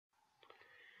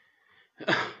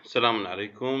Assalamu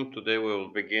alaikum. Today we will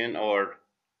begin our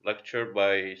lecture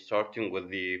by starting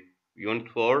with the Unit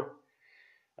 4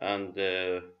 and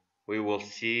we will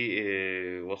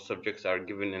see what subjects are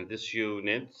given in this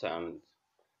unit and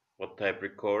what type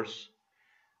of course,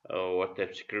 what type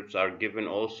of scripts are given.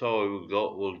 Also,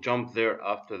 we'll jump there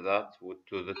after that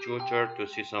to the tutor to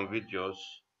see some videos.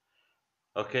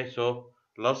 Okay, so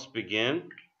let's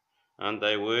begin and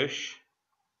I wish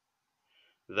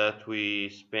that we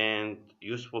spend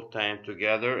useful time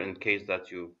together in case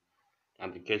you've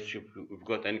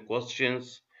got any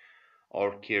questions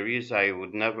or queries. I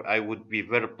would be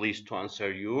very pleased to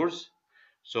answer yours.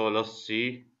 So let's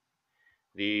see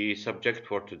the subject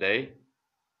for today.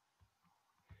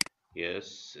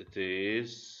 Yes, it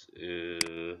is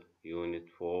Unit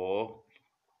 4.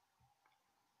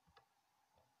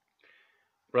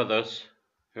 Brothers,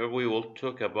 here we will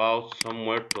talk about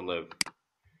somewhere to live.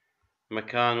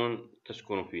 مكان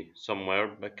تسكن فيه.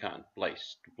 Somewhere, مكان,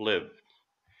 place, to live.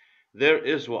 There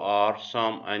is, are,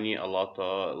 some, any, a lot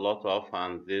of,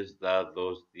 and this, that,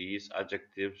 those, these,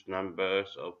 adjectives,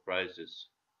 numbers and prices.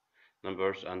 There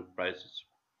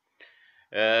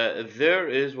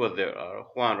is what there are.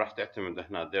 اخوان راح تعتمد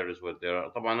هنا there is what there are.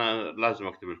 طبعا انا لازم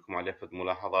اكتب لكم عليه فد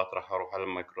ملاحظات. راح اروح على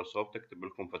مايكروسوفت اكتب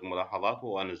لكم فد ملاحظات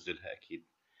وانزلها اكيد.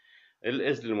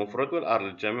 الاز للمفرد والار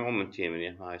للجمع ومن تيمني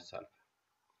هاي السالفة.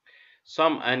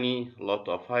 Some, any, lot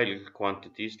of, هاي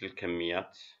الكوانتيتيز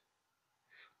للكميات.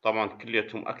 طبعا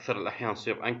كليتهم أكثر الأحيان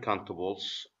تصير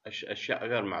uncountables أشياء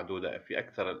غير معدودة في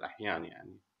أكثر الأحيان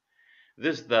يعني.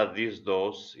 This, that, these,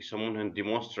 those يسمونهن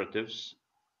demonstratives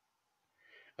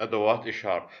أدوات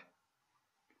إشارة.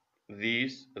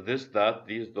 These, this, that,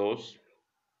 these, those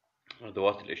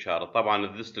أدوات الإشارة.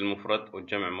 طبعا this للمفرد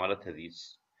والجمع مالتها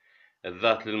these.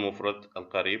 الذات للمفرد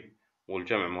القريب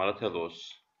والجمع مالتها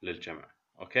those للجمع.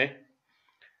 Okay.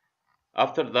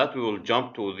 After that we will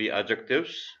jump to the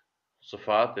adjectives.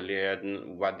 صفات اللي هي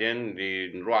وبعدين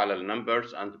نروح على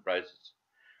numbers and prices.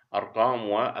 أرقام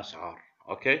وأسعار.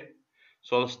 Okay.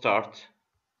 So let's start.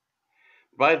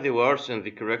 Write the words in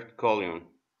the correct column.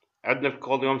 عندنا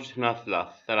الكوليومز هنا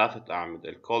ثلاثة أعمدة.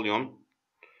 الكوليوم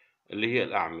اللي هي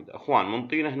الأعمدة. أخوان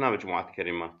منطينا هنا مجموعة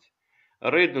كلمات.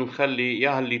 نريد نخلي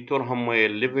ياها اللي ترهم ويا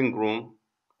living room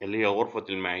اللي هي غرفة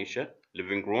المعيشة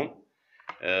living room.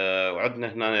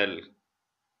 وعندنا هنا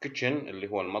الكيتشن اللي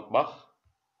هو المطبخ.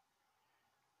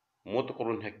 مو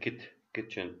تقولونها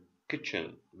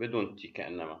كيتشن بدون تي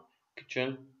كأنما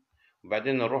كيتشن.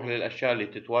 وبعدين نروح للأشياء اللي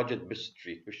تتواجد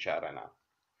بالستريت بالشارع. نعم.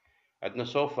 عندنا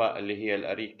سوفا اللي هي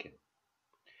الأريكة.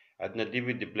 عندنا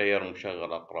DVD بلاير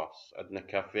مشغل أقراص. عندنا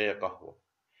كافيه قهوة.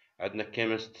 عندنا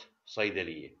كيمست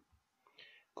صيدلية.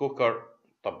 كوكر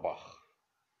طباخ.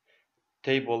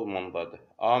 تيبل منضدة.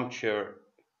 armchair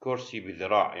كرسي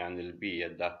بذراع يعني البي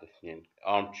يدات اثنين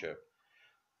armchair.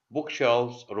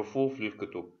 bookshelves رفوف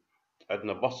للكتب.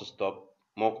 عندنا باص ستوب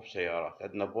موقف سيارات.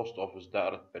 عندنا بوست اوفيس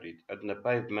دائرة بريد. عندنا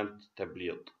بايفمنت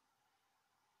تبليط.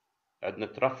 عندنا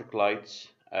ترافيك لايتس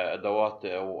أدوات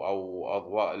أو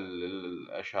أضواء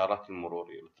الإشارات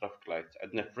المرورية الترافيك لايتس.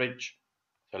 عندنا فريج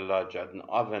ثلاجة.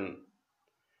 عندنا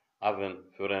أوفن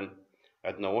فرن.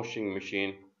 عندنا واشنج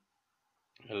ماشين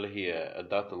اللي هي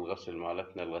أداة الغسل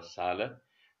مالتنا الغسالة.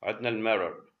 وعندنا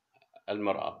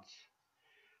المرآة.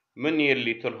 من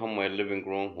يلي ترهم ويا الليفينج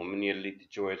روم ومن يلي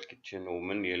تجي ويا الكيتشن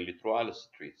ومن يلي تروح على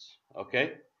الستريتس. Okay,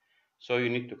 so you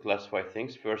need to classify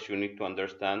things. First you need to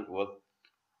understand what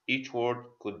each word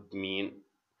could mean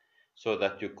so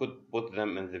that you could put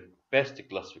them in the best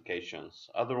classifications.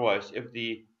 Otherwise if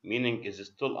the meaning is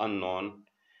still unknown,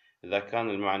 إذا كان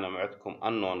المعنى عندكم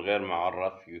unknown غير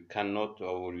معرف, you cannot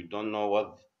or you don't know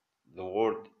what the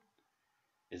word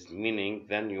is meaning,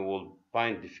 then you will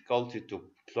find difficulty to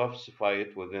classify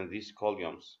it within these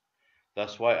columns.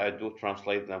 That's why I do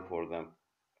translate them for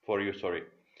you.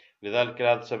 لذلك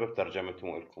هذا سبب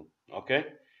ترجمتهم لكم. Okay.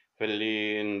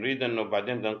 فاللي نريد انه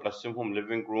بعدين بدنا نقسمهم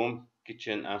living room,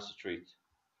 kitchen and street.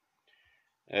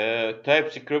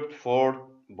 Type script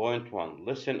 4.1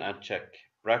 listen and check.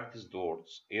 Practice the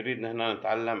words. يريدنا هنا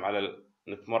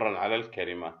نتمرن على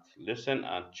الكلمات. Listen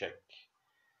and check.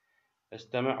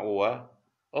 استمع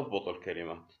واضبط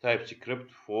الكلمات. Type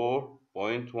script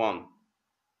 4.1.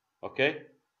 Okay,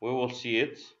 we will see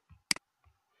it.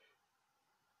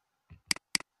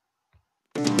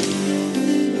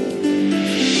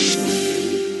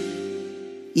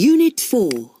 Unit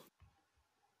 4.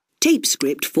 Tape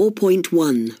script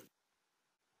 4.1.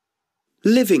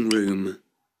 Living room.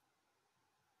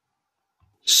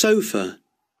 Sofa.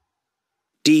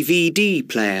 DVD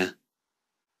player.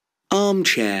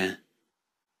 Armchair.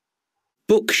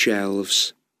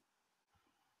 Bookshelves.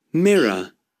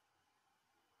 Mirror.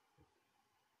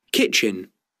 kitchen,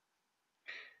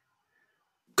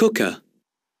 cooker,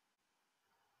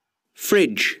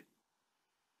 fridge,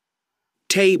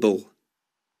 table,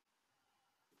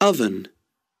 oven,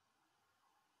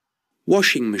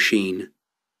 washing machine,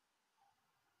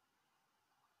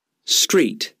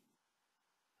 street,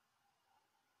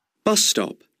 bus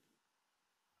stop,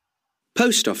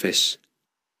 post office,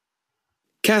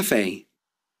 cafe,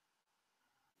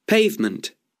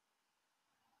 pavement,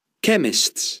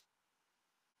 chemists,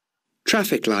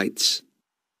 traffic lights.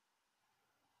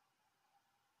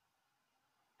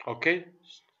 Okay,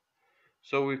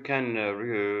 so we can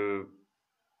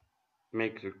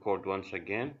make the record once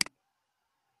again.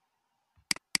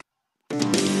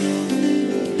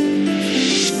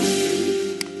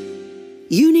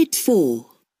 Unit 4.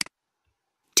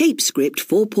 Tape script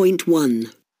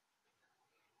 4.1.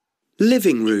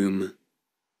 Living room,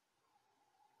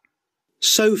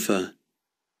 sofa,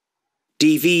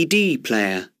 DVD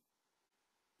player,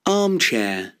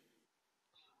 armchair,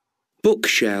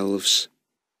 bookshelves,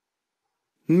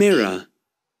 mirror,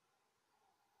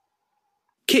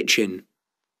 kitchen,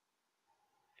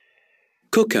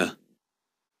 cooker,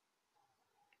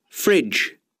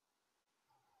 fridge,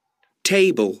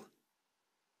 table,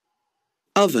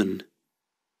 oven,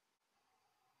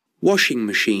 washing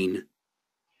machine,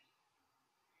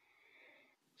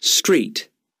 street,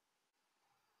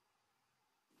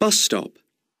 bus stop,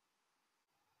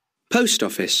 post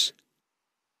office,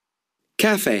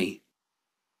 cafe,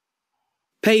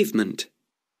 pavement,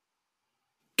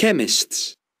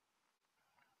 chemists,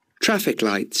 traffic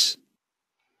lights.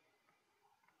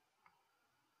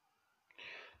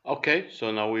 Okay,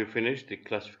 so now we finished the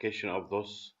classification of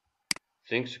those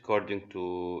things according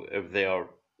to if they are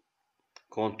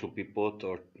going to be put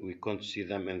or we can't see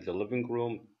them in the living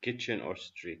room, kitchen or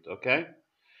street. Okay,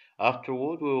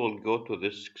 afterward we will go to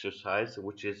this exercise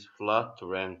which is flat to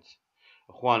rent.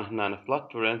 اخوان هنا flat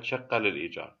to rent شقة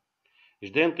للإيجار.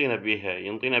 ايش ده ينطينا بيها؟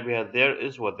 ينطينا بيها there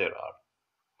is و there are.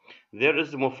 there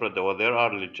is مفردة و there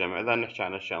are للجمع. إذا نحكي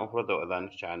عن أشياء مفردة وإذا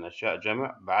نحكي عن أشياء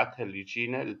جمع بعدها اللي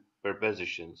يجينا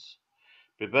prepositions.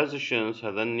 prepositions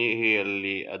هذني هي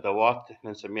اللي أدوات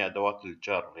إحنا نسميها أدوات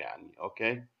الجر يعني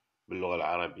أوكي باللغة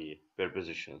العربية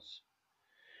prepositions.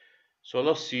 So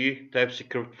let's see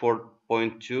TypeScript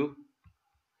 4.2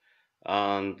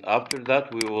 and after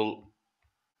that we will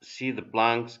see the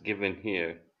blanks given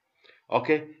here.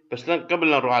 Okay بس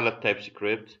قبل لا نروح على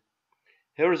التايبسكريبت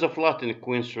here is a flat in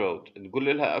Queens Road.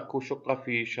 تقول لها أكو شقة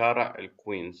في شارع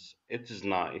الكوينز. It is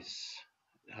nice.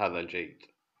 هذا جيد.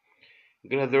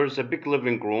 تقول لها there is a big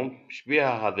living room. إيش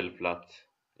بيها هذا الفلات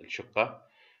الشقة؟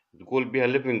 تقول بيها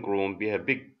living room بيها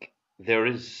big. there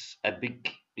is a big.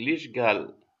 ليش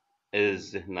قال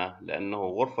is هنا؟ لأنه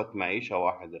غرفة معيشة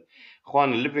واحدة.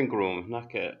 إخوان living room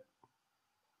هناك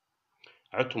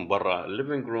عندهم برا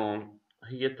living room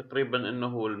هي تقريبا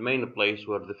إنه main place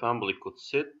where the family could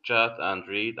sit, chat and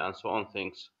read and so on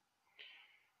things.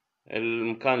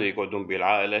 المكان اللي يقعدون به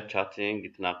العائلة chatting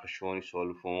يتناقشون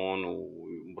يسولفون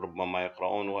وربما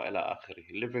يقرؤون وإلى آخره.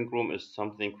 living room is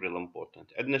something real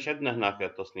important. عندنا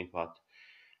هناك تصنيفات.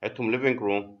 عندهم living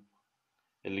room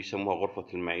اللي يسموها غرفة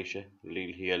المعيشة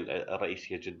اللي هي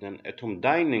الرئيسية جدا. عندهم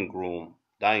dining room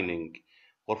dining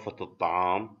غرفة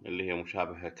الطعام اللي هي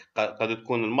مشابهة قد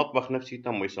تكون المطبخ نفسه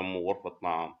تم يسموه غرفة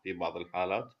طعام في بعض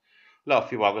الحالات. لا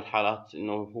في بعض الحالات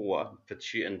إنه هو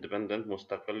شيء independent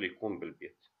مستقل يكون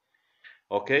بالبيت.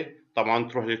 أوكي طبعا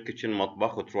تروح للكيتشن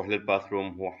مطبخ وتروح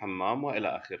للباثروم هو حمام وإلى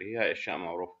آخره. هاي أشياء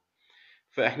معروفة.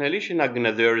 فإحنا ليش هنا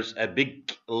قلنا there is a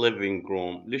big living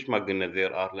room؟ ليش ما قلنا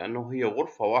there are؟ لأنه هي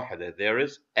غرفة واحدة. there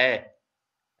is a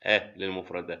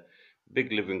للمفردة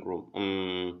big living room.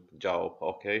 جاوب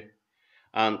أوكي.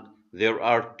 and there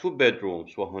are 2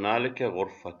 bedrooms وهنالك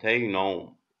غرفتي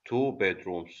نوم. 2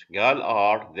 bedrooms. قال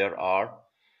are there are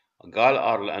قال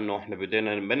are لأنه إحنا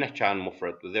بدينا بنحكي عن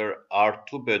مفرد. there are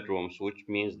 2 bedrooms which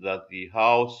means that the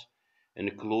house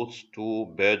includes 2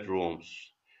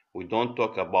 bedrooms. we don't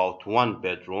talk about 1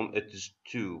 bedroom, it is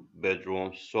 2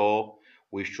 bedrooms, so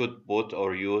we should put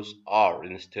or use are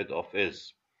instead of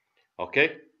is. okay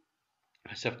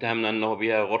هسه افتهمنا انه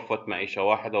بيها غرفة معيشة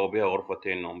واحدة وبيها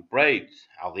غرفتين نوم. great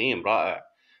عظيم رائع.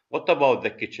 what about the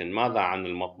kitchen؟ ماذا عن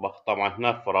المطبخ؟ طبعا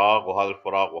هنا فراغ وهذا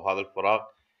الفراغ وهذا الفراغ.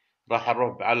 راح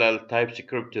نروح على التايب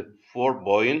سكريبت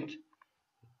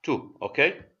 4.2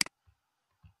 اوكي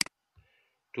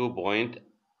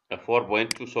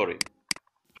 4.2 sorry.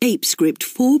 Tape script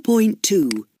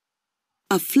 4.2.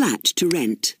 A flat to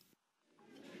rent.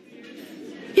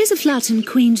 Here's a flat in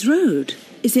Queens Road.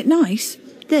 Is it nice?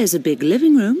 There's a big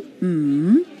living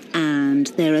room. And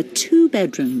there are 2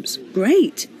 bedrooms.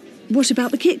 Great. What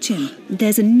about the kitchen?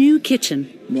 There's a new kitchen.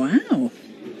 Wow.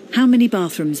 How many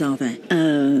bathrooms are there?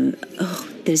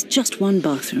 There's just one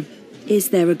bathroom. Is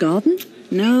there a garden?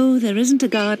 No, there isn't a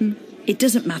garden. It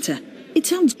doesn't matter. It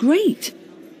sounds great.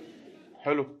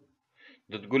 حلو.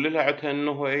 بدها تقول لها عدها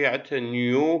انه هي عدها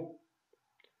new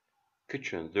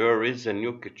kitchen. There is a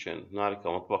new kitchen. هنالك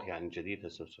مطبخ يعني جديد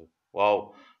هسه.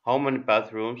 واو. How many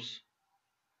bathrooms?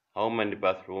 How many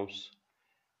bathrooms?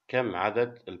 كم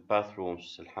عدد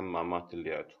الباثرومز الحمامات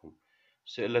اللي عندهم؟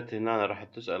 سئلت هنا راح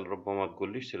تسأل ربما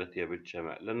تقول ليش سئلتها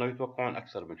بالجمع لأنه يتوقعون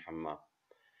أكثر من حمام،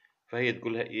 فهي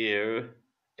تقولها here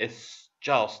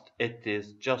it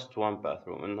is just one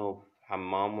bathroom، إنه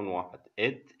حمام واحد.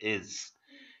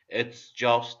 It's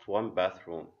just one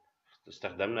bathroom.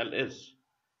 استخدمنا ال is.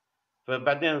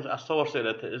 فبعدين أتصور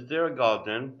سئلتها is there a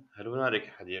garden؟ هل هنالك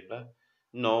حديقة؟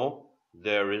 No,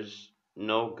 there is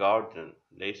no garden.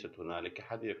 ليست هنالك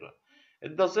حديقة.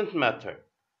 It doesn't matter.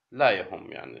 لا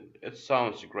يهم يعني. It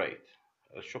sounds great.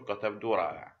 الشقة تبدو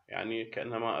رائعة. يعني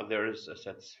كأنما there is a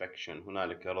satisfaction.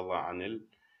 هنالك رضا عن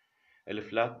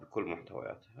الفلات بكل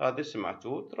محتوياتها. هذه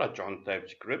سمعتوه تراجعون تايب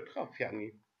سكريبت. خاف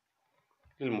يعني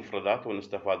للمفردات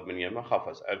ونستفاد منها. ما خاف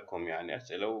أسألكم يعني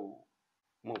أسئلة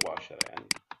مباشرة يعني.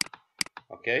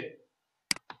 أوكي.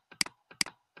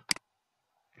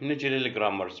 نجي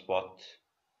للجرامر سبوت.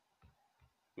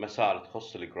 مسائل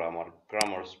تخص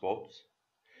grammar spot.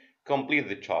 complete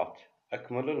the chart.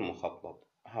 أكمل المخطط.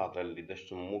 هذا اللي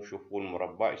تسموه شوفوا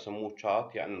المربع يسموه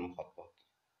chart يعني المخطط.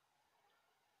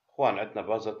 إخوان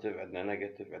عندنا positive عندنا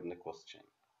negative عندنا question.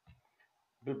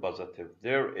 بالpositive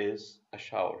there is a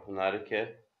shower.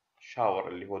 هنالك shower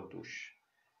اللي هو الدوش.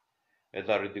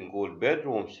 إذا نريد نقول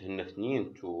bedrooms هن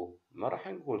 2 2 ما راح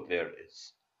نقول there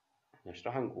is. إيش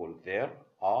راح نقول there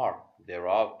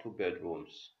are 2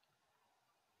 bedrooms.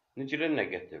 نجي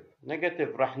للنيجاتيف.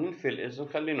 نيجاتيف راح ننفي الإز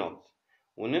نخلي نوت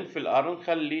وننفي الآر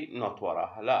نخلي نوت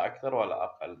وراها لا أكثر ولا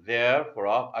أقل.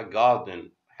 Therefore a garden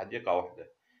حديقة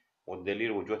واحدة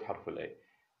والدليل وجود حرف الأي.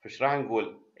 فش راح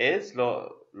نقول is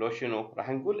لو شنو راح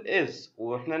نقول is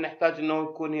وإحنا نحتاج إنه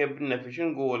يكون هي بالنفي. شو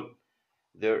نقول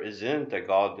there isn't a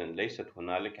garden ليست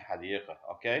هنالك حديقة.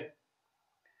 أوكي.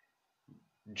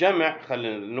 جمع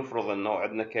خلينا نفرض إنه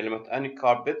عندنا كلمة any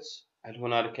carpets. هل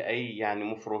هنالك أي يعني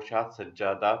مفروشات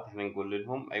سجادات؟ احنا نقول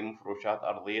لهم أي مفروشات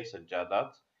أرضية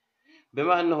سجادات.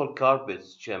 بما أنه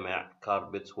الكاربتس جمع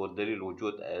كاربتس هو الدليل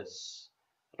وجود اس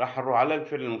راح نروح على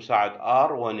الفعل المساعد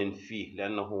ار وننفيه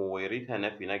لأنه هو يريدها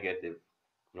نفي نيجاتيف.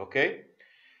 أوكي.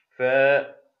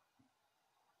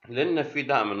 للنفي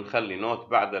دائما نخلي نوت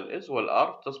بعد الاس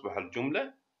والار تصبح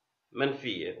الجملة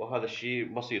منفية وهذا الشيء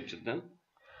بسيط جدا.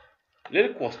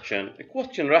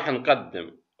 الكويستشن راح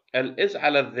نقدم الاس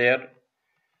على الذير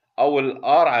أو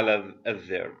الآر على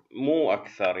الذير مو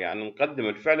أكثر. يعني نقدم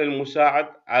الفعل المساعد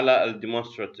على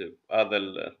الديمونستراتيف. هذا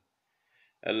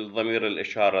الضمير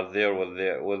الإشارة there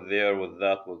والذير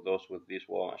والذات والthose والthese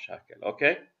وما شاكل.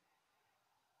 أوكي.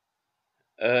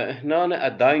 هنا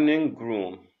a dining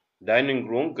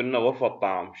room قلنا غرفة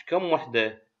طعام. كم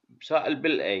وحدة؟ سائل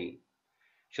بالأي.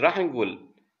 إيش راح نقول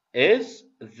is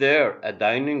there a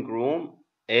dining room?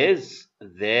 Is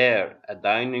there a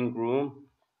dining room?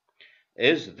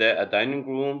 Is there a dining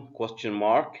room? Question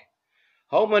mark.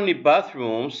 How many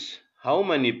bathrooms?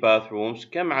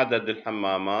 كم عدد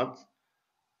الحمامات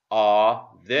are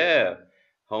there?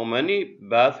 How many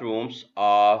bathrooms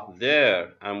are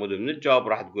there? عمود من الجواب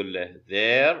راح تقول له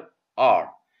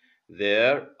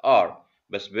there are.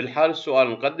 بس بالحال السؤال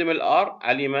نقدم الار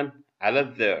على من؟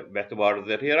 على there باعتبار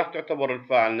there هي راح تعتبر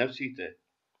الفاعل نفسيته.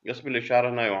 قسم الإشارة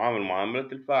هنا يعامل معاملة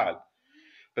الفاعل.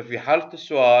 ففي حالة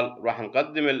السؤال راح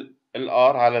نقدم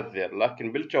الار على الذير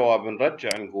لكن بالجواب نرجع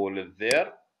نقول there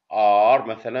are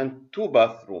مثلا 2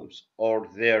 bathrooms or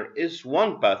there is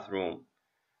 1 bathroom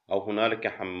أو هنالك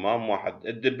حمام واحد.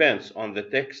 It depends on the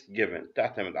text given.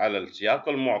 تعتمد على السياق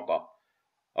المعطى.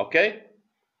 أوكي.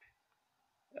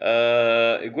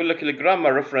 يقول لك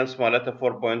الجرامر ريفرنس مالته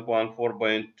 4.1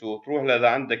 4.2 تروح إذا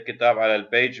عندك كتاب على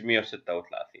البيج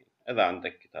 136 إذا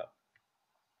عندك كتاب.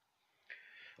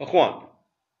 أخوان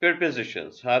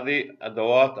prepositions هذه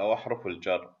أدوات أو أحرف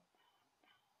الجر.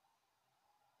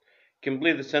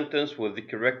 Complete the sentence with the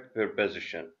correct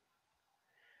preposition.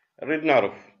 نريد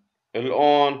نعرف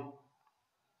on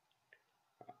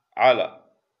على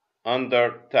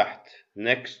under تحت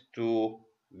next to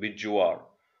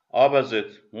بجوار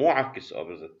opposite مو عكس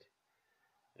opposite.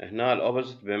 هنا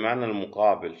opposite بمعنى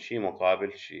المقابل شيء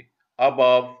مقابل شيء.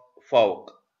 above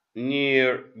فوق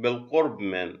near بالقرب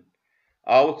من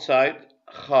outside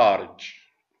خارج.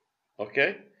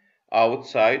 اوكي.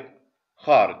 outside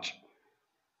خارج.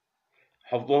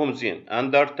 حفظوهم زين.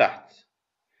 under تحت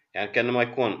يعني كأنما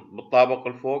يكون بالطابق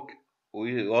الفوق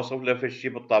ويوصف له في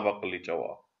الشيء بالطابق اللي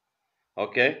جواه.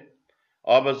 اوكي.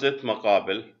 opposite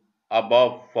مقابل،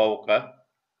 above فوقه،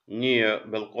 near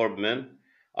بالقرب من،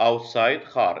 outside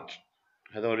خارج.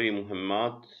 هذول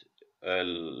مهمات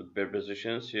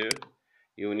prepositions here.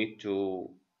 You need to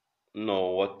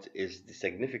know what is the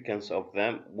significance of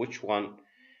them, which one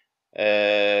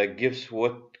gives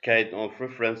what kind of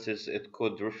references it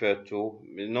could refer to،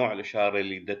 نوع الإشارة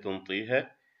اللي بدها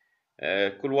تنطيها.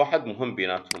 كل واحد مهم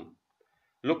بيناتهم.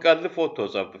 Look at the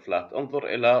photos of the flat. انظر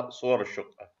إلى صور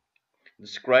الشقة.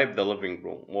 Describe the living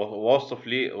room. وصف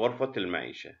لي غرفة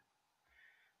المعيشة.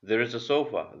 There is a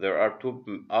sofa. There are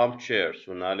 2 armchairs.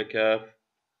 هنالك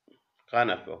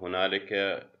كنفة.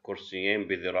 هنالك كرسيين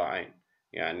بذراعين.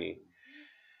 يعني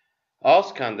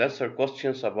ask and answer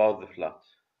questions about the flat.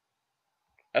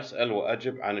 أسأل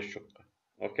وأجب عن الشقة.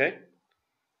 Okay.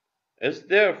 Is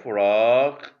there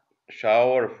فراغ؟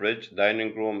 shower, fridge,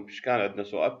 dining room. إيش كان عندنا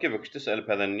سؤال؟ كيفك تسأل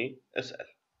بهذني؟ اسأل.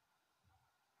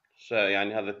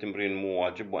 يعني هذا التمرين مو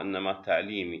واجب وإنما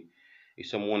تعليمي.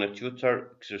 يسمونه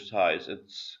tutor exercise.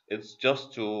 It's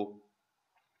just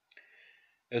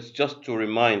to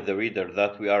remind the reader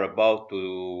that we are about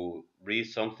to read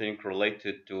something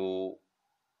related to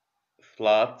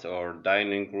flat or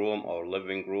dining room or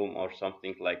living room or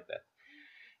something like that.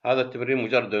 هذا التمرين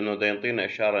مجرد انه دا ينطينا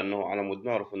اشاره انه على مود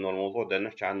نعرف انه الموضوع دا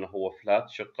نحكي عنه هو فلات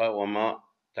شقه وما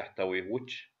تحتويه.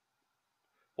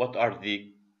 What are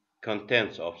the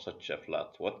contents of such a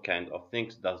flat? What kind of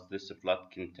things does this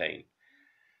flat contain?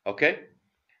 Okay.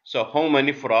 So how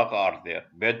many فراغ are there?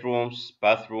 Bedrooms,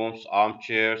 bathrooms,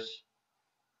 armchairs.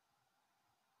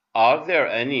 Are there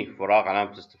any فراغ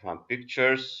علامة استفهام.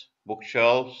 Pictures,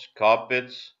 bookshelves,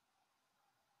 carpets.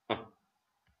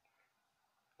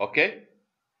 اوكي.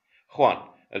 اخوان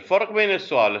الفرق بين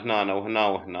السؤال هنا وهنا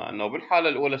وهنا انه بالحالة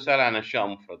الاولى سأل عن اشياء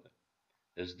مفردة.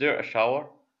 Is there a shower?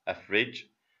 A fridge?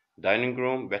 Dining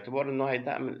room؟ باعتبار انه هي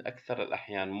دائما اكثر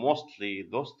الاحيان mostly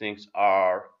those things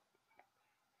are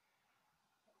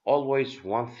always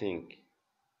one thing.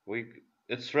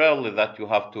 It's rarely that you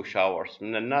have 2 showers.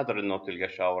 من النادر انه تلقى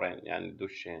شاورين يعني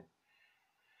دشين.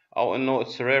 او انه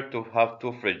it's rare to have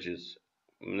 2 fridges.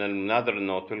 من النادر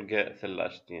انه تلقى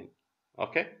ثلاجتين.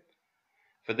 اوكي.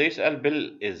 فده يسأل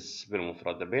بالإز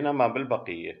بالمفردة. بينما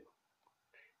بالبقية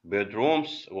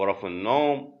bedrooms غرف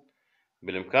النوم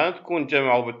بالإمكان تكون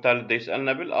جمع وبالتالي ده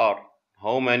يسألنا بالآر.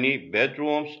 How many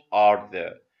bedrooms are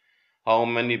there? How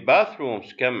many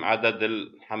bathrooms كم عدد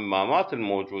الحمامات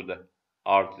الموجودة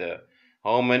are there?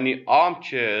 How many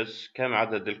armchairs كم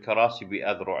عدد الكراسي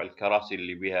بأذرع. الكراسي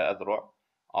اللي بها أذرع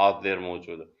are there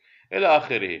موجودة إلى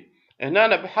آخره.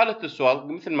 هنا بحالة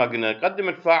السؤال مثل ما قلنا نقدم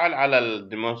الفاعل على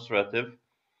الديمونستراتيف.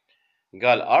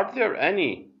 قال are there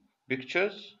any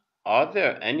pictures? Are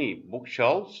there any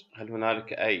bookshelves? هل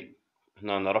هنالك أي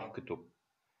هنا رف كتب.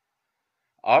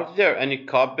 Are there any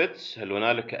carpets? هل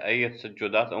هنالك أي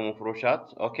سجادات أو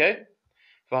مفروشات؟ أوكي.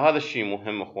 فهذا الشيء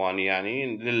مهم إخواني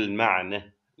يعني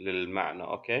للمعنى.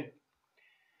 أوكي.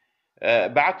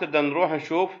 بعد بدنا نروح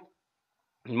نشوف.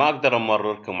 ما أقدر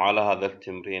أمرر لكم على هذا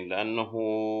التمرين لأنه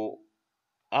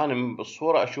أنا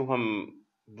بالصورة أشوفهم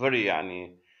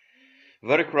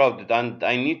very crowded and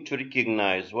I need to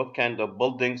recognize what kind of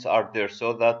buildings are there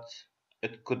so that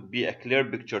it could be a clear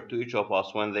picture to each of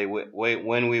us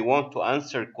when we want to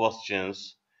answer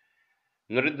questions.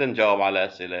 نريد نجاوب على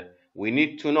أسئلة. We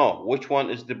need to know which one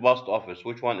is the post office,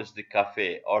 which one is the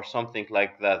cafe or something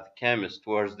like that. The chemist,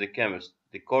 where's the chemist?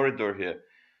 The corridor here.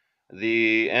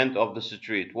 The end of the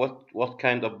street. What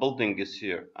kind of building is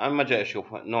here? أما جاي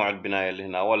أشوف نوع البناية اللي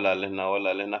هنا ولا اللي هنا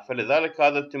ولا اللي هنا. فلذلك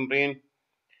هذا التمرين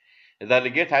إذا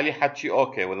لقيت عليه حكي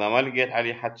أوكي وإذا ما لقيت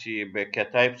عليه حكي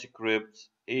كتايب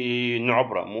سكريبت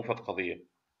نعبره مو فد قضية.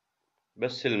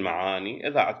 بس المعاني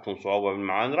إذا عندكم صعوبة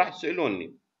بالمعاني راح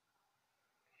تسألوني.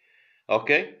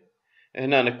 أوكي.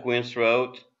 هنا Queen's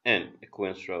Road.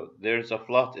 Queen's Road. There's a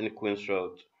flat in Queen's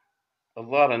Road.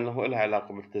 الظاهر أنه إلها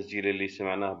علاقة بالتسجيل اللي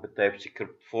سمعناه بالتايب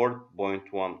سكريبت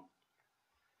 4.1.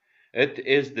 It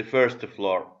is the first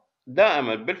floor.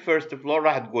 دائما بالفيرست فلور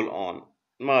راح تقول on.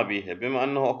 ما بيها بما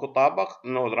أنه أكو طابق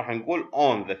أنه راح نقول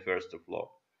on the first floor.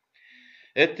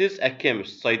 It is a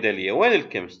chemist. صيدلية. وين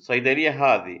الكيمست؟ صيدلية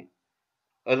هذه.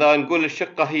 إذا نقول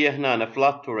الشقة هي هنا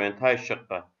flat to rent هاي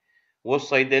الشقة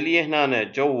والصيدلية هنا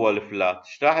جوا الفلات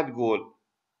إيش راح تقول؟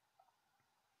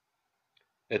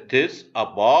 It is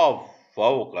above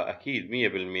فوق. أكيد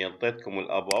 100% انطيتكم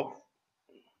الأبوف.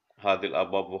 هذه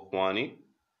الأبوف إخواني.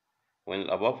 وين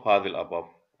الأبوف؟ هذه الأبوف.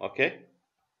 أوكي.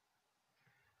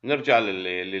 نرجع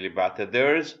للي بعده.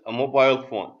 There is a mobile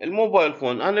phone. الموبايل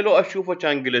فون أنا لو أشوفه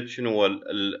كان قلت شنو هو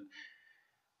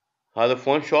هذا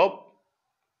فون شوب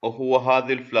وهو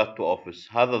هذه الفلات تو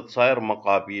اوفيس، هذا صاير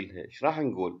مقابيلها. ايش راح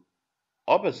نقول؟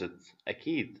 opposite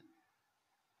اكيد،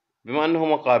 بما انه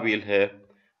مقابيلها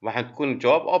راح تكون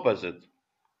جواب opposite.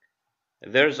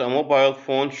 there's a mobile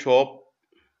phone shop.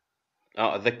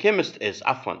 the chemist is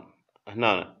عفوا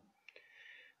هنا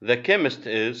the chemist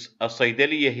is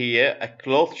الصيدلية هي a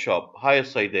cloth shop. هاي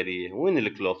الصيدلية. وين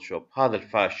الكلوث شوب؟ هذا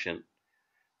الفاشن.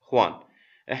 اخوان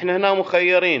احنا هنا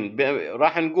مخيرين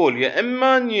راح نقول يا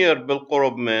اما near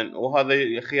بالقرب من،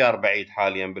 وهذا خيار بعيد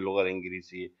حاليا باللغة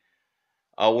الانجليزية،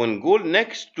 او نقول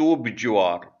next to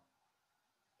بجوار.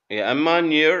 يا اما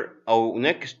near او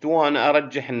next to. انا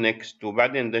ارجح next to،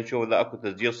 بعدين بدنا نشوف اذا اكو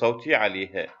تسجيل صوتي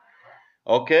عليها.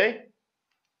 اوكي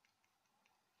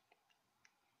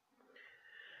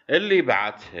اللي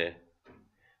بعدها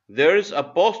there is a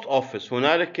post office.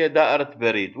 هنالك دائرة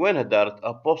بريد. وينها دائرة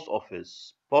a post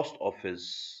office؟ post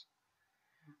office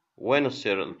وين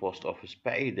تصير البوست اوفيس؟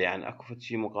 بعيدة، يعني اكو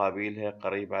شي مقابلها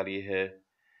قريب عليها.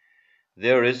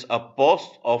 there is a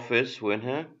post office.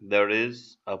 وينها؟ there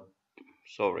is a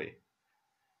sorry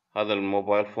هذا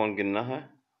الموبايل فون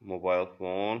قلناها موبايل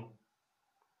فون.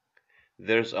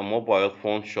 there's a mobile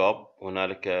phone shop.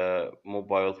 هنالك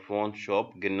موبايل فون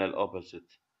شوب قلنا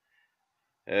الأوبوزيت.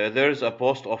 there's a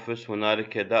post office.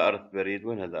 هنالك دائرة بريد.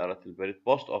 وينها دائرة البريد؟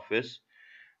 post office.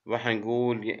 راح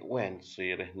نقول وين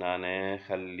تصير هنا؟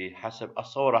 خلي حسب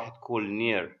الصورة راح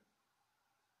تكون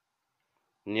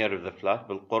near the flat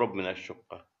بالقرب من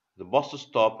الشقة. the bus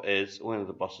stop is. وين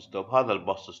the bus stop؟ هذا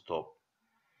الباص ستوب.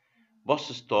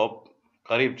 bus stop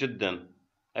قريب جدا.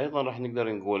 أيضا راح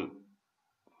نقدر نقول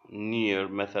near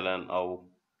مثلا أو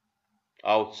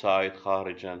outside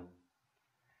خارجا.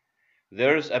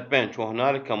 there's a bench.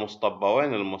 وهنالك مصطبة.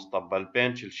 وين المصطبة؟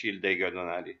 البنش الشيء اللي يقعدون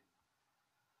عليه.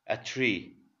 a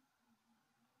tree.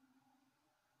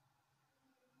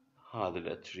 هذا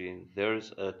التري.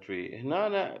 there's a tree. هنا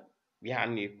أنا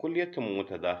يعني كليتهم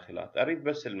متداخلات، أريد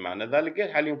بس المعنى. إذا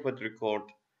لقيت عليهم فد ريكورد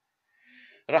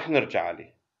راح نرجع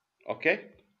عليه. أوكي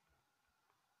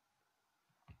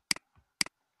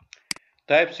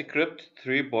تايب سكريبت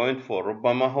 3.4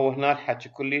 ربما هو هنا الحكي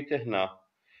كليته هنا.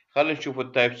 خلينا نشوف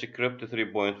التايب سكريبت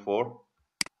 3.4.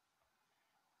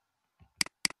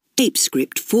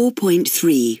 TypeScript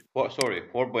 4.3. sorry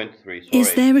 4.3.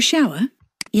 Is there a shower?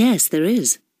 Yes, there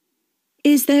is.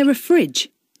 Is there a fridge?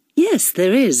 Yes,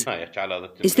 there is.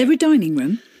 Is there a dining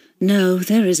room? No,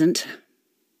 there isn't.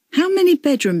 How many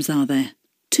bedrooms are there?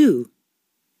 2.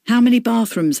 How many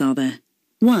bathrooms are there?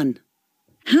 1.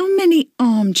 How many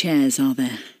armchairs are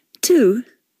there? 2.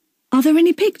 Are there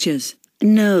any pictures?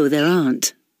 No, there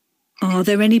aren't. Are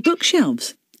there any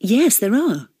bookshelves? Yes, there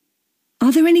are.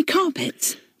 Are there any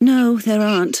carpets? No, there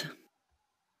aren't.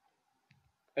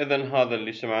 إذن هذا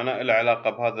اللي سمعناه له علاقة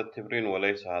بهذا التمرين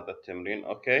وليس هذا التمرين.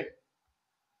 أوكي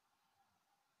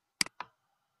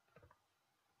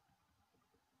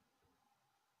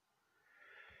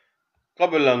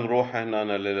قبل أن نروح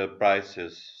هنا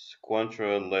للبرايسز.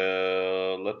 sequential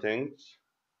lettings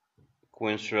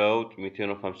Queen's Road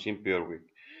 250 بير ويك.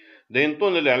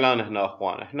 ينطون الإعلان هنا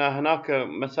أخوان. إحنا هناك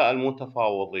مسائل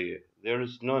متفاوضية. there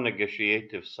is no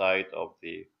negotiative side of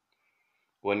the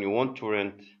when you want to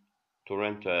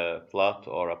rent a flat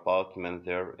or apartment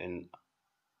there in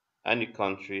any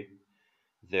country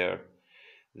there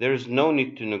is no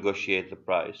need to negotiate the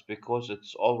price because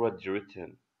it's already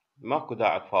written. ماكو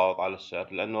داعي تفاوض على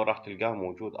السعر لأنه راح تلقاه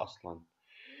موجود أصلا.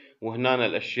 وهنا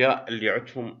الأشياء اللي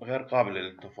عندهم غير قابلة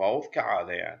للتفاوض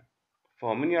كعادة يعني.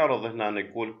 فمن يعرض هنا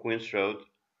يقول كوينز رود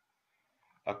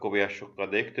اكو بيها شقة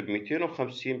دا يكتب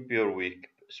 250 بير ويك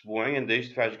اسبوعيا. دا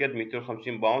يدفع ايش قد؟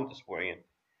 250 باوند اسبوعيا.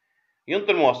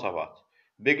 ينطي المواصفات: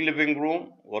 big living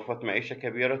room غرفة معيشة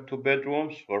كبيرة، 2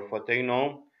 bedrooms غرفتي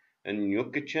نوم، a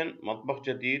new kitchen مطبخ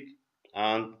جديد،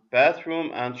 and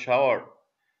bathroom and shower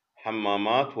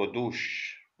حمامات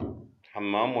ودوش.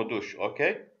 حمام ودوش.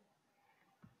 اوكي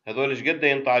هذول ايش قد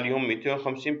ينطى عليهم؟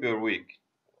 250 بير ويك.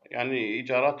 يعني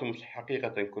ايجاراتهم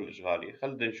حقيقة كلش غالية.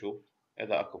 خلينا نشوف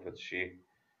اذا اكو فد شيء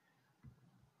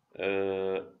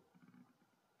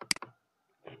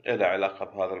إلى علاقة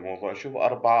بهذا الموضوع. شوف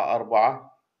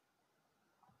 4.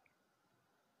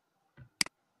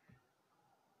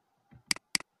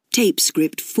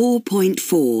 TypeScript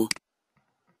 4.4.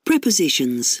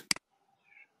 Prepositions.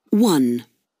 1.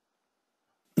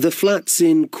 The flat's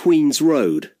in Queen's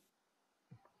Road.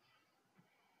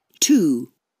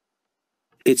 2.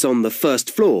 It's on the first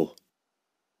floor.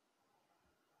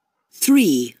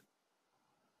 3.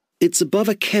 It's above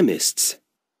a chemist's.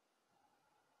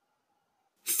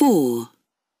 4.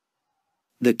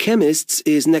 The chemist's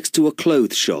is next to a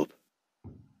clothes shop.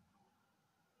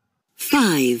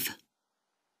 5.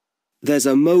 There's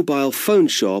a mobile phone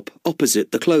shop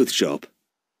opposite the clothes shop.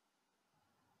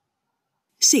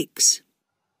 6,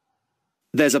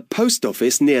 There's a post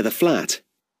office near the flat.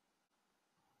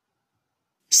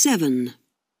 7,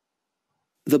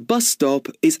 The bus stop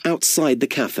is outside the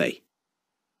cafe.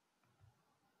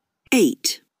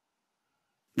 8,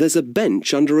 There's a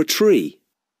bench under a tree.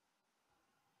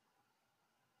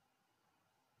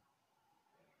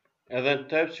 إذا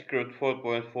TypeScript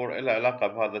 4.4 إله علاقة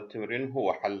بهذا التمرين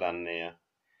هو حلنا لنا إياه.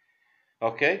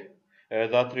 أوكي؟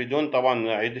 إذا تريدون طبعا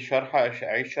أعيد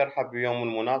شرحه بيوم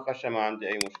المناقشة ما عندي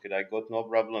أي مشكلة. I got no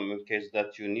problem in case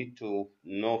that you need to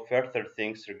know further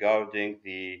things regarding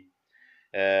the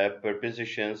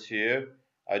prepositions here.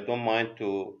 I don't mind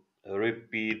to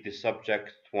repeat the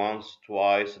subject once,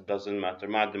 twice, it doesn't matter.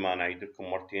 ما عندي مانع أعيد لكم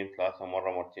مرتين ثلاثة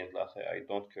مرتين ثلاثة. I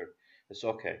don't care. It's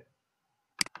okay.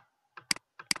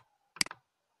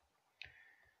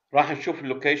 راح نشوف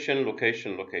location.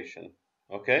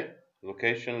 Okay?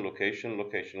 Location.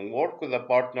 Work with a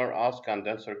partner, ask and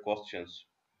answer questions.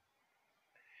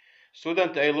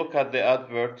 Student A, look at the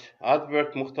advert.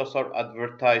 Advert مختصر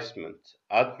advertisement.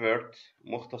 Advert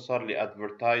مختصر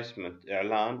advertisement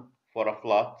إعلان for a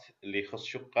flat اللي يخص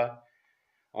شقة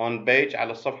on page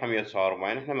على الصفحة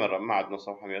 149. احنا ما عندنا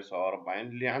صفحة 149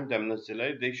 اللي عنده منزله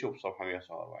يبدأ يشوف صفحة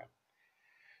 149.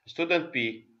 Student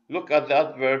B, look at the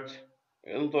advert.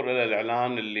 انظر إلى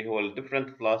الإعلان اللي هو ال different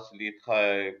flats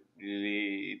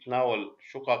اللي يتناول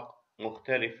شقق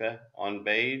مختلفة on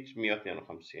page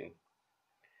 152.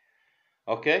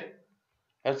 أوكي؟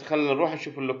 هسه خلينا نروح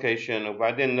نشوف اللوكيشن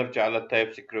وبعدين نرجع على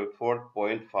TypeScript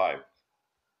 4.5.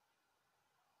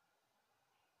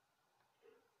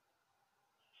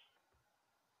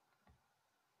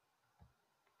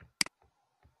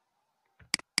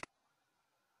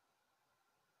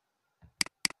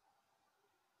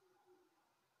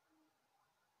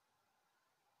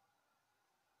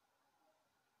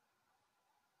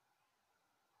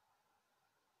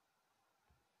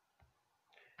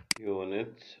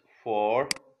 Unit 4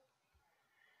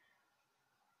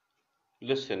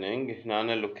 listening.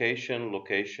 هنا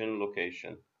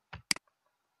location.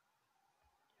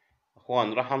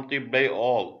 اخوان راح نطي play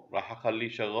all، راح اخليه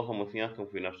يشغلهم اثنيناتهم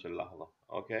في نفس اللحظة.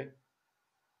 اوكي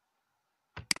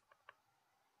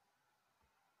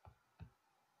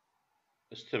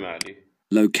استمع لي.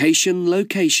 Location.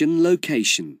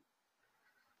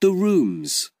 The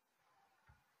rooms.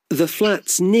 The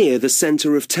flat's near the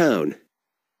centre of town.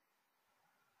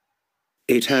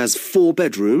 It has 4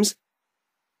 bedrooms,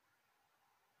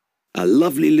 a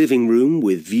lovely living room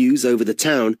with views over the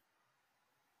town,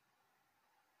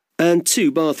 and 2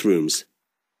 bathrooms.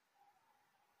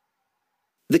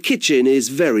 The kitchen is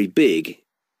very big,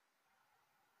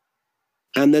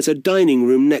 and there's a dining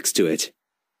room next to it.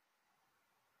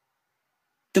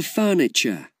 The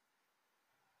furniture.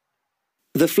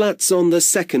 The flat's on the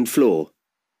 2nd floor.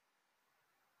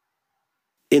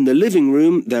 In the living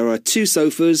room, there are 2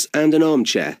 sofas and an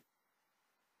armchair.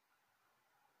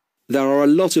 There are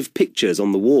a lot of pictures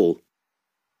on the wall.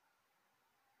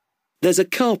 There's a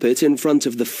carpet in front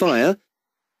of the fire,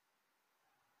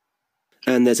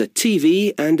 and there's a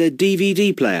TV and a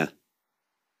DVD player.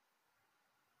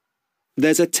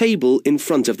 There's a table in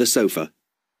front of the sofa.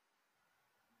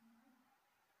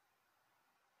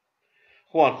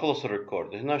 اخوان خلص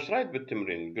الريكورد. هنا ايش رايك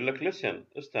بالتمرين؟ يقول لك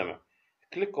listen استمع.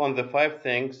 Click on the 5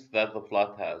 things that the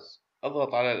flat has.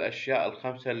 اضغط على الأشياء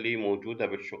ال5 اللي موجودة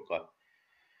بالشقة.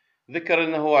 ذكر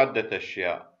إنه عدة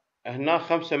أشياء. هنا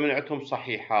 5 منهم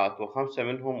صحيحات و5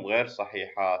 منهم غير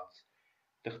صحيحات.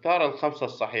 تختار ال5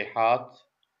 الصحيحات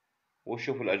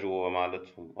وشوف الأجوبة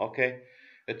مالتهم. أوكي.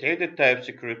 تعيد التايب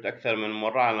أكثر من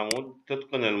مرة على مود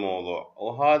تتقن الموضوع،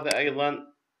 وهذا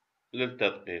أيضا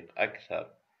للتدقيق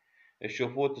أكثر.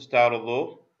 تشوفوه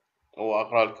تستعرضوه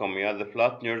وأقرأ لكم إياه. The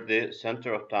flat near the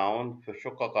center of town، في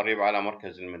شقة قريبة على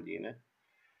مركز المدينة.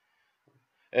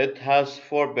 It has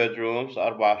 4 bedrooms،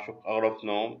 4 غرف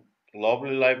نوم.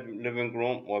 Lovely living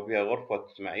room، وبها غرفة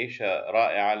معيشة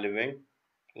رائعة.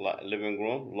 living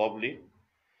room lovely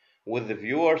with the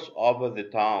viewers over the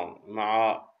town،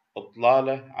 مع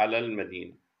إطلالة على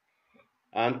المدينة.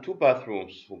 And 2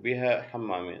 bathrooms، وبها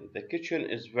حمامين. The kitchen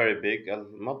is very big،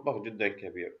 المطبخ جدا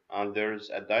كبير. And there is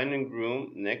a dining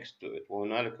room next to it،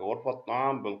 وهنالك غرفة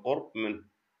طعام بالقرب منه.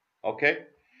 Okay.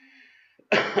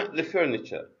 The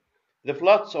furniture. The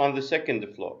flats on the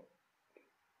 2nd floor.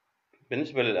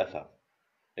 بالنسبة للأثاث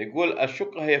يقول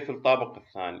الشقة هي في الطابق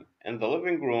الثاني. In the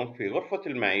living room، في غرفة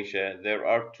المعيشة there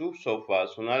are 2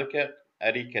 sofas، هنالك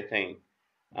أريكتين.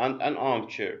 And an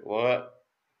armchair،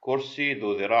 وكرسي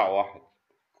ذو ذراع واحد.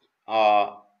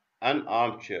 An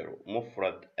armchair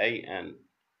مفرد، AN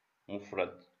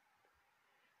مفرد.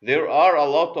 There are a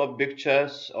lot of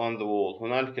pictures on the wall.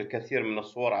 هنالك الكثير من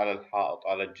الصور على الحائط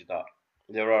على الجدار.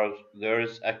 There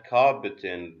is a carpet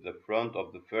in the front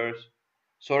of the first.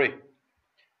 Sorry.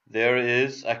 There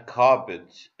is a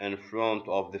carpet in front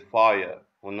of the fire.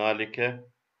 هنالك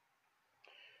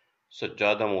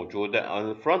سجادة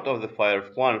موجودة in front of the fire.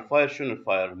 إخوان الفاير شنو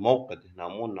الفاير؟ موقد هنا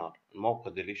مو النار.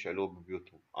 الموقد اللي يشعلوه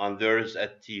ببيوتهم. And there is a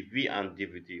TV and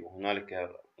DVD. وهنالك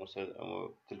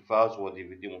تلفاز و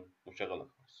DVD مشغلة.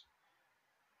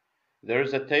 There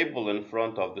is a table in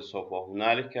front of the sofa.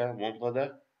 هنالك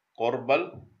منضدة قرب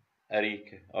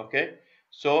الأريكة. Okay,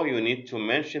 so you need to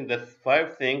mention the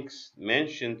 5 things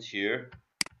mentioned here.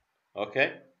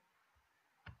 Okay,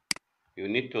 you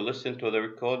need to listen to the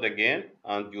record again,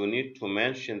 and you need to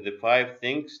mention the 5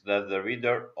 things that the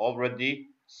reader already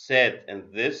said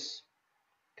in this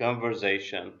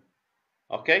conversation.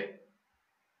 Okay,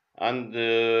 and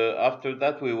after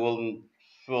that we will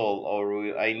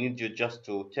I need you just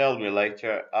to tell me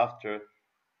later after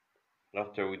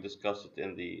we discuss it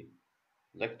in the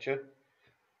lecture.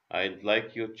 I'd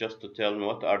like you just to tell me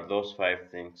what are those 5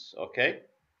 things. Okay,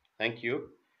 thank you,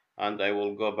 and I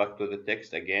will go back to the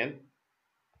text again.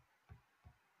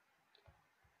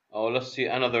 Oh, let's see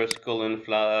another school in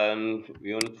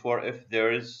unit 4. If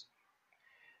there is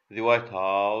the White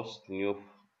House,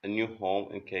 a new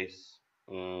home in case.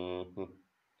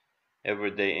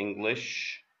 Everyday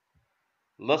English.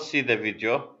 Let's see the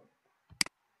video.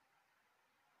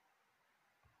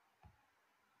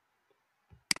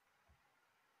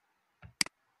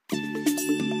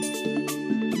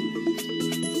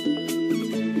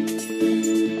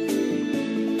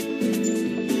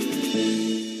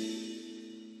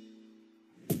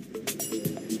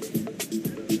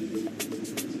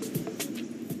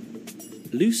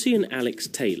 Lucy and Alex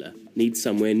Taylor need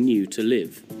somewhere new to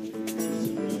live.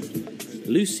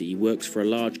 Lucy works for a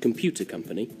large computer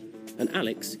company, and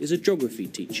Alex is a geography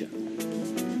teacher.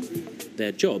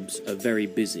 Their jobs are very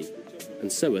busy,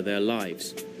 and so are their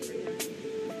lives.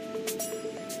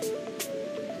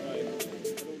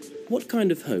 What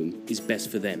kind of home is best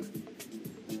for them?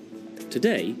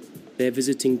 Today, they're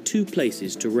visiting 2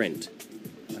 places to rent: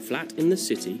 a flat in the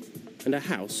city and a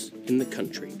house in the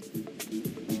country.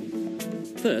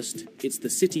 First, it's the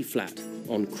city flat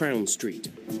on Crown Street.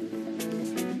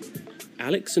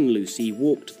 Alex and Lucy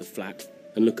walk to the flat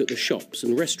and look at the shops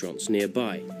and restaurants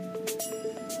nearby.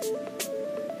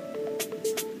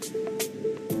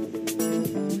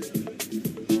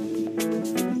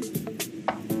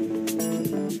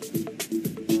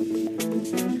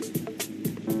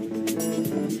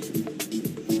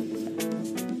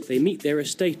 They meet their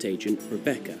estate agent,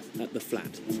 Rebecca, at the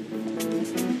flat.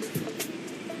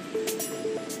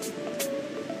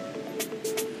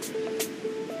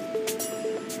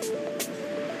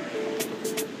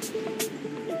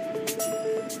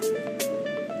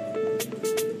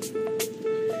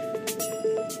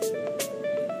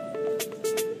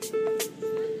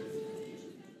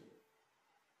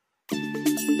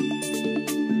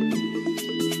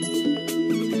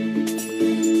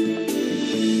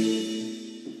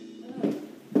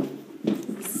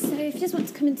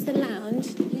 Into the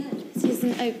lounge. Yeah. So there's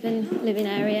an open living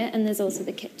area, and there's also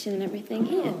the kitchen and everything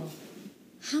here.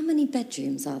 How many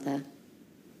bedrooms are there?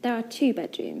 There are 2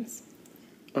 bedrooms.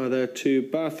 Are there 2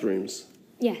 bathrooms?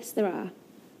 Yes, there are.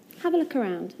 Have a look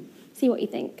around. See what you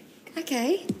think.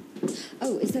 Okay.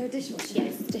 Oh, is there a dishwasher?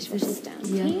 Yes, the dishwasher's down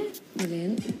here.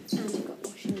 Brilliant. And you've got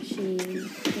washing machine in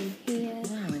here.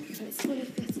 Wow. And it's fully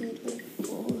fitted with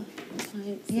all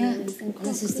appliances and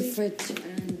crockery. This is the fridge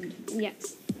and...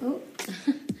 Yes. Oh.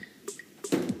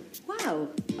 Wow.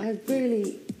 I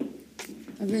really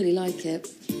like it.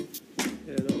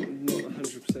 Yeah, not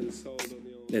 100% sold on the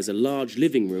old... There's a large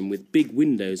living room with big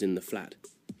windows in the flat,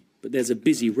 but there's a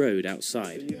busy road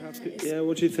outside. Are you happy? Yeah,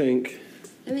 what do you think?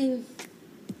 I mean,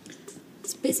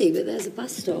 it's busy, but there's a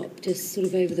bus stop just sort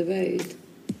of over the road.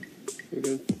 We're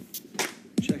going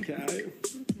to check it out.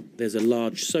 There's a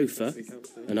large sofa,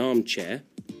 an armchair,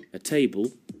 a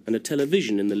table, and a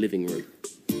television in the living room.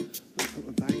 I'll put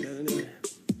my bag down anyway.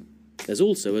 There's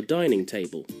also a dining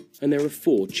table, and there are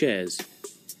 4 chairs.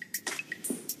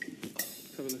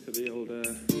 Let's have a look at the old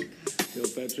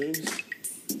bedrooms.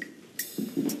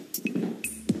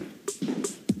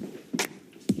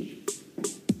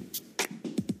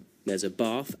 There's a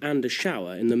bath and a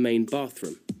shower in the main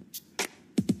bathroom.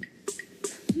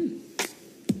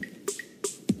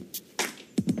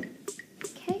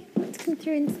 Okay, let's come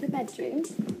through into the bedroom.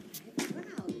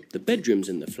 Wow. The bedrooms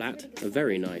in the flat are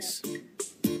very nice.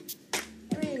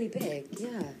 Really big,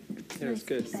 yeah. Yeah, it's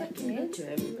good. Second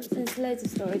bedroom. There's loads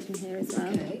of storage in here as well.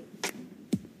 Okay.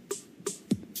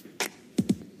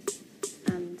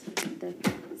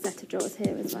 set of drawers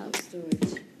here as well.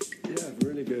 Storage. Yeah,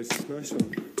 really good. Nice one.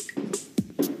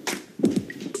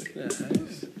 Look at that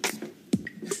house.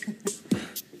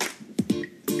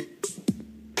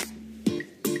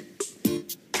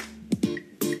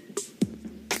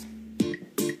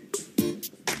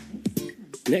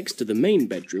 Next to the main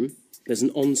bedroom, there's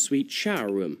an ensuite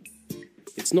shower room.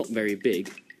 It's not very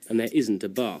big, and there isn't a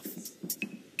bath.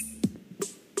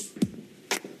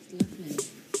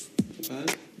 It's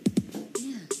lovely.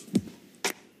 Yeah.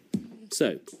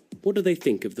 So, what do they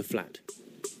think of the flat?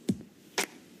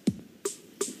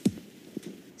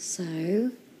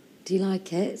 So, do you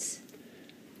like it?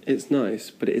 It's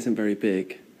nice, but it isn't very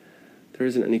big. There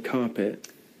isn't any carpet.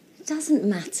 It doesn't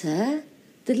matter.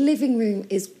 The living room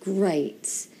is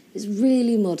great. It's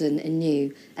really modern and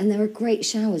new, and there are great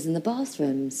showers in the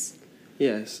bathrooms.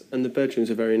 Yes, and the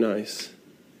bedrooms are very nice.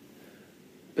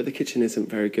 But the kitchen isn't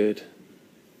very good.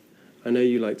 I know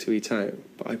you like to eat out,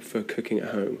 but I prefer cooking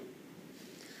at home.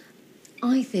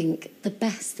 I think the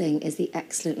best thing is the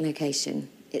excellent location.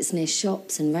 It's near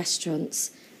shops and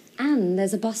restaurants, and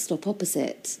there's a bus stop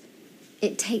opposite.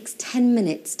 It takes 10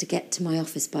 minutes to get to my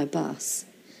office by bus,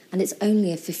 and it's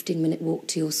only a 15-minute walk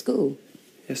to your school.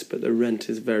 Yes, but the rent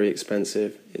is very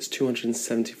expensive. It's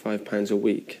 £275 a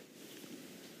week.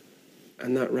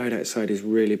 And that road outside is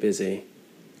really busy.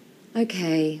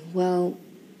 OK, well,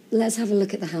 let's have a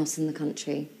look at the house in the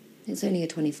country. It's only a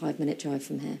 25-minute drive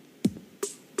from here.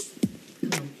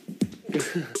 Come on.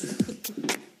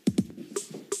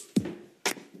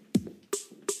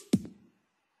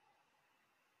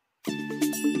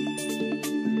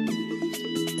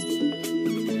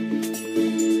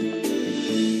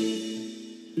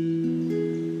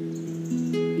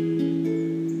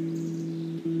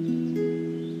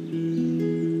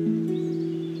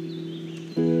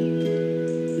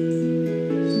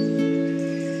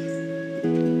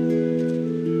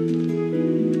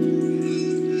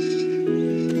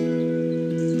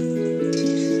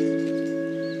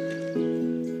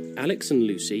 Alex and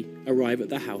Lucy arrive at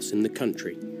the house in the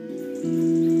country.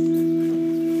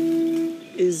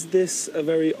 Is this a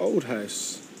very old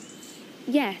house?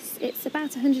 Yes, it's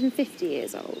about 150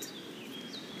 years old.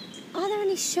 Are there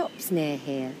any shops near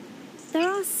here? There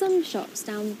are some shops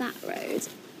down that road,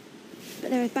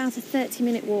 but they're about a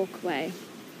 30-minute walk away.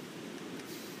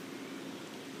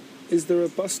 Is there a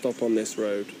bus stop on this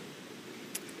road?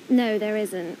 No, there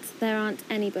isn't. There aren't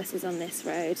any buses on this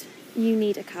road. You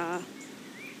need a car.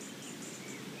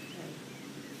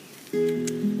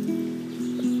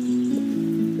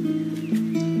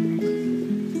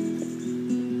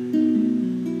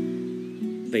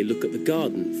 They look at the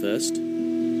garden first.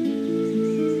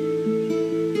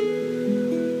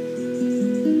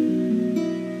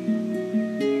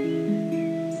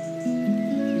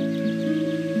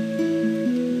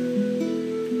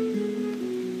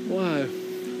 Wow,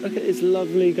 look at this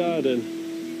lovely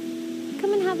garden.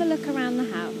 Come and have a look around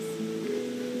the house.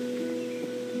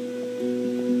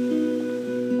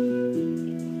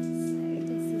 So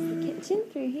this is the kitchen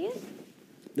through here.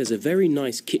 There's a very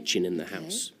nice kitchen in the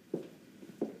house.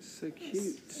 So cute.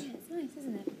 Yeah, it's nice,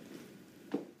 isn't it?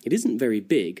 It isn't very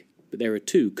big, but there are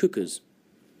 2 cookers.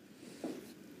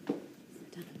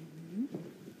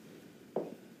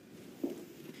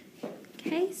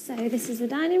 Okay, so this is the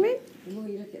dining room. The more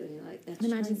you look at them, you're like, And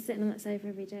imagine sitting on that sofa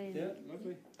every day. Yeah,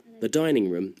 lovely. The dining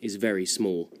room is very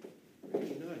small.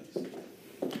 Really nice.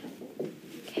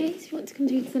 Okay, so if you want to come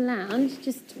through to the lounge,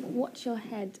 just watch your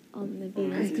head on the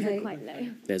views because they're quite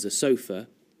low. There's a sofa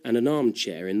and an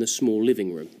armchair in the small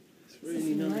living room. It's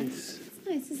really nice. It's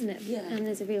nice, isn't it? Yeah. And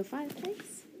there's a real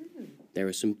fireplace. There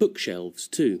are some bookshelves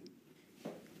too.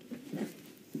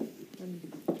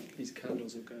 These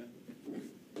candles will go.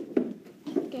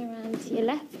 Go around to your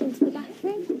left into the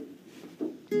bathroom.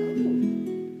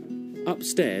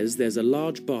 Upstairs, there's a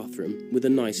large bathroom with a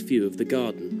nice view of the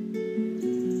garden.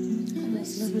 Oh,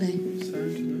 that's lovely.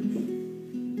 Sound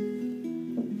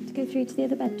To go through to the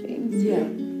other bedrooms. Yeah.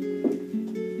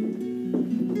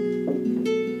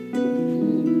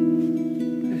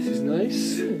 nice. This is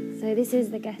nice. So this is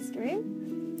the guest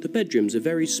room. The bedrooms are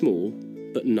very small,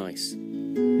 but nice. Yeah.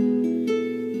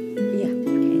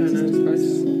 Oh, no, it's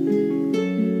nice.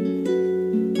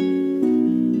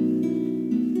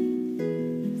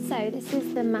 So this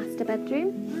is the master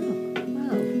bedroom.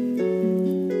 Wow.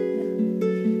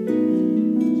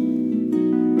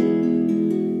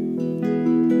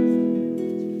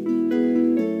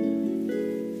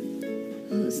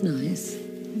 Oh, that's nice.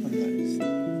 Oh, nice.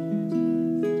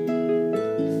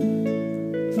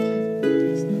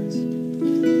 That's nice.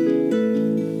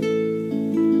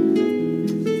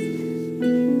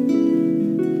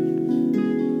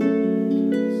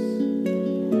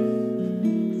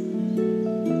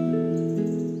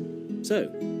 So,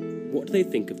 what do they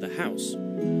think of the house?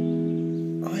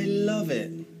 I love it.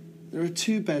 There are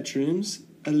 2 bedrooms,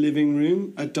 a living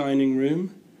room, a dining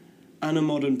room, and a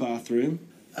modern bathroom,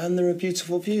 and there are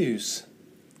beautiful views.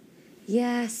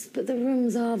 Yes, but the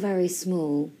rooms are very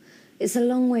small. It's a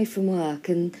long way from work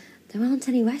and there aren't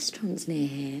any restaurants near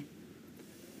here.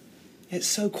 It's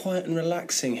so quiet and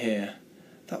relaxing here.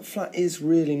 That flat is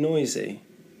really noisy.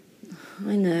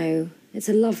 I know. It's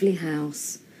a lovely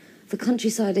house. The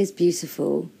countryside is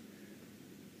beautiful.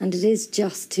 And it is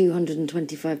just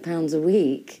 £225 a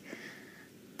week.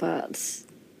 But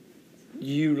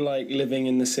You like living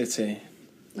in the city?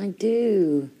 I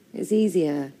do. It's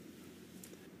easier.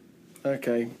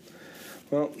 OK.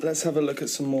 Well, let's have a look at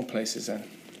some more places then.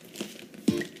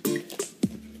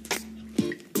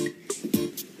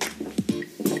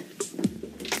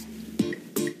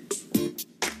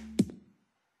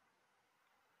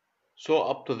 So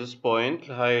up to this point,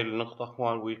 هاي النقطة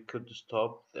أخوان, we could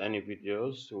stop any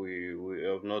videos. We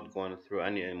have not gone through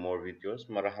any more videos.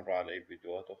 ما راح نروح على أي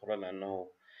فيديوهات أخرى لأنه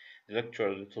the lecture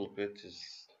a little bit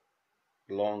is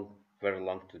long, very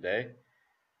long today.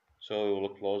 So we will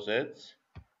close it.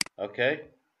 Okay.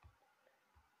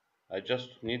 I just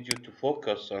need you to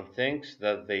focus on things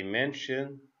that they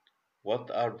mention. What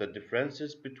are the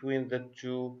differences between the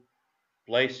 2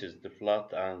 places, the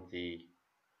flat and the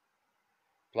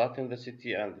flat in the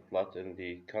city and the flat in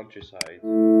the countryside?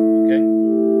 Okay.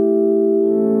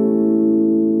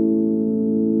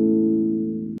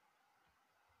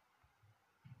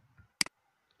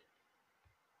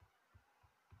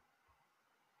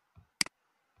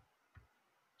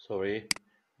 Sorry,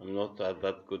 I'm not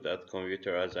that good at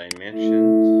computer as I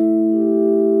mentioned.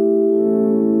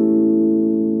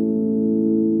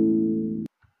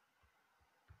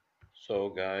 So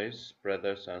guys,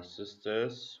 brothers and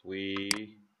sisters, we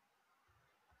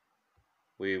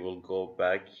will go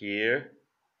back here,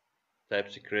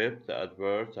 TypeScript, the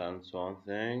advert and so on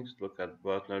things. Look at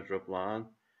partner job plan.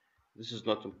 This is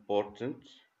not important.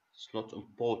 It's not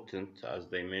important as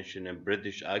they mention in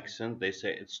British accent. They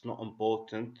say it's not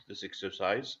important, this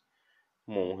exercise.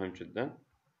 مو مهم جدا.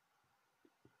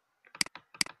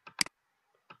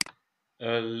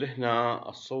 اللي هنا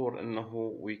أتصور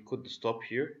إنه we could stop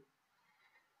here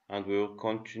and we will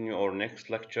continue our next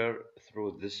lecture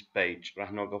through this page.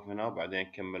 راح نوقف هنا وبعدين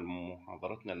نكمل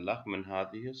محاضرتنا اللخ من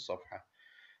هذه الصفحة.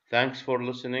 Thanks for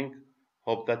listening.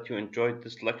 Hope that you enjoyed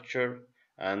this lecture,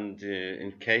 and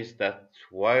in case that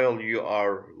while you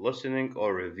are listening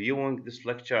or reviewing this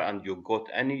lecture and you got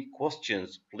any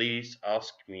questions, please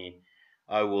ask me.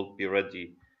 I will be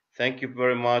ready. Thank you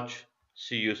very much.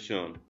 See you soon.